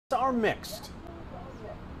are mixed.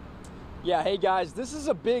 Yeah, hey guys, this is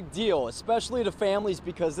a big deal, especially to families,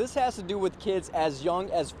 because this has to do with kids as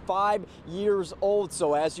young as 5 years old.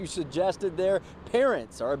 So as you suggested there,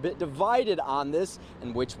 parents are a bit divided on this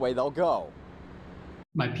and which way they'll go.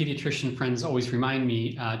 My pediatrician friends always remind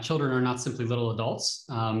me, children are not simply little adults.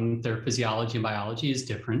 Their physiology and biology is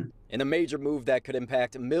different. In a major move that could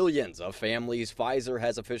impact millions of families, Pfizer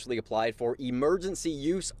has officially applied for emergency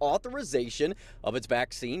use authorization of its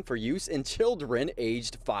vaccine for use in children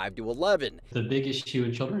aged 5 to 11. The big issue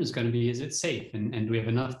in children is going to be, is it safe? And we have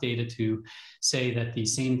enough data to say that the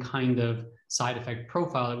same kind of side effect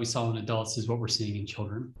profile that we saw in adults is what we're seeing in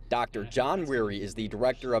children. Dr. John Weary is the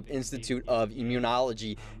director of Institute of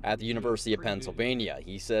Immunology at the University of Pennsylvania.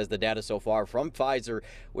 He says the data so far from Pfizer,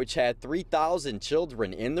 which had 3,000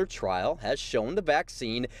 children in their trial, has shown the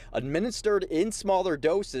vaccine administered in smaller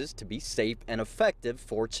doses to be safe and effective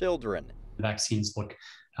for children. The vaccines look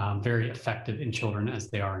very effective in children as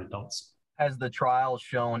they are in adults. Has the trial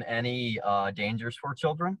shown any dangers for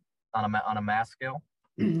children on a mass scale?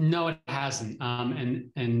 No, it hasn't.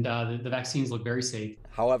 The vaccines look very safe.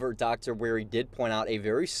 However, Dr. Weary did point out a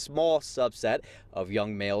very small subset of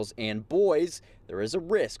young males and boys. There is a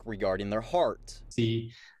risk regarding their heart.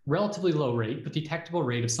 The relatively low rate, but detectable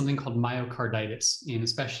rate of something called myocarditis in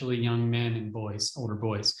especially young men and boys, older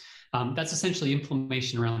boys. That's essentially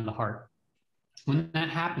inflammation around the heart. When that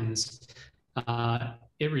happens,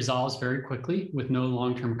 it resolves very quickly with no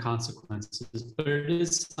long-term consequences, but it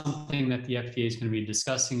is something that the FDA is going to be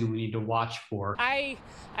discussing and we need to watch for. I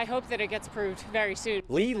hope that it gets approved very soon.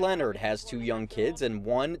 Lee Leonard has 2 young kids and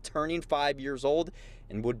one turning 5 years old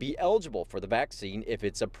and would be eligible for the vaccine if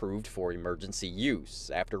it's approved for emergency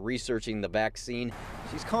use. After researching the vaccine,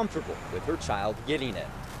 she's comfortable with her child getting it.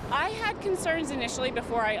 I had concerns initially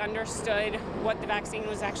before I understood what the vaccine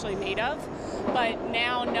was actually made of, but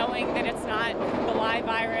now knowing that it's not the live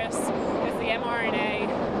virus, it's the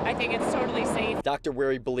mRNA, I think it's totally safe. Dr.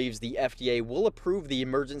 Weary believes the FDA will approve the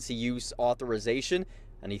emergency use authorization,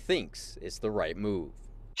 and he thinks it's the right move.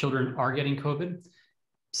 Children are getting COVID.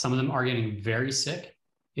 Some of them are getting very sick.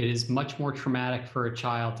 It is much more traumatic for a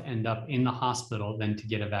child to end up in the hospital than to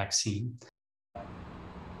get a vaccine.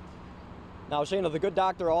 Now, Shana, the good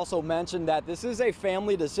doctor also mentioned that this is a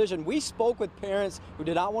family decision. We spoke with parents who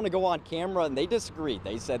did not want to go on camera, and they disagreed.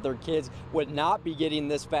 They said their kids would not be getting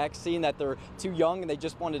this vaccine, that they're too young and they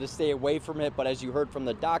just wanted to stay away from it. But as you heard from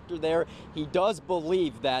the doctor there, he does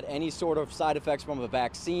believe that any sort of side effects from a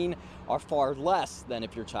vaccine are far less than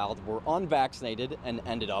if your child were unvaccinated and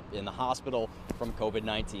ended up in the hospital from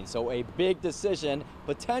COVID-19. So a big decision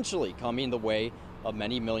potentially coming the way of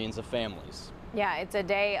many millions of families. Yeah, it's a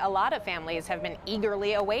day a lot of families have been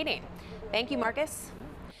eagerly awaiting. Thank you, Marcus.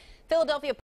 Philadelphia